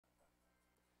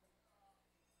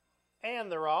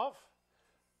And they're off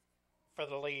for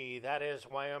the lead. That is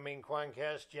Wyoming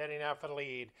Conquest jetting out for the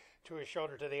lead. To his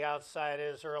shoulder to the outside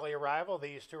is Early Arrival.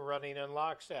 These two running in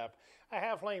lockstep. A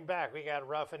half lane back, we got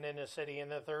Ruffin in the City in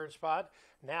the third spot.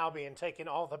 Now being taken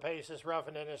all the paces,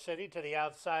 Ruffin in the City to the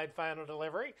outside, Final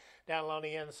Delivery. Down on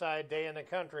the inside, Day in the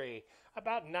Country.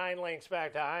 About 9 lengths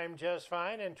back to I'm Just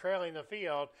Fine, and trailing the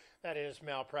field, that is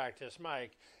Malpractice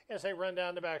Mike. As they run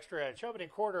down the backstretch, opening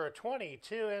quarter of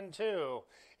 22-2.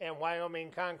 And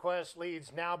Wyoming Conquest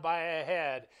leads now by a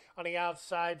head. On the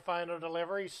outside, Final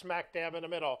Delivery, smack dab in the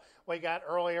middle. We got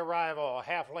Early Arrival,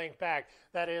 half length back.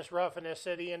 That is Rough in the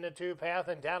City in the two path,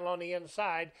 and down on the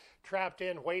inside, trapped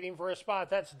in, waiting for a spot.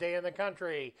 That's Day in the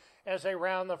Country. As they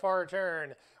round the far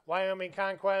turn, Wyoming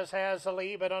Conquest has the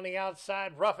lead, but on the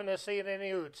outside, Rough in the City and the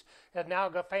Utes. And now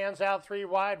fans out 3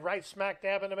 wide, right smack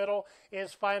dab in the middle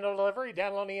is Final Delivery.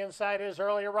 Down on the inside is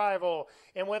Early Arrival.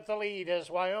 And with the lead is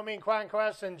Wyoming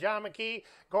Conquest and John McKee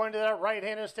going to that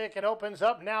right-handed stick. It opens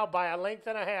up now by a length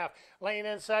and a half. Lane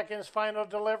in seconds, Final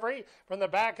Delivery. From the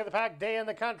back of the pack, Day in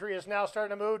the Country is now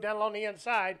starting to move down on the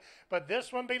inside. But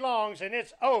this one belongs, and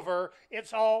it's over.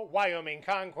 It's all Wyoming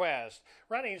Conquest.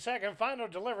 Running second, Final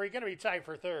Delivery, going to be tied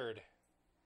for third.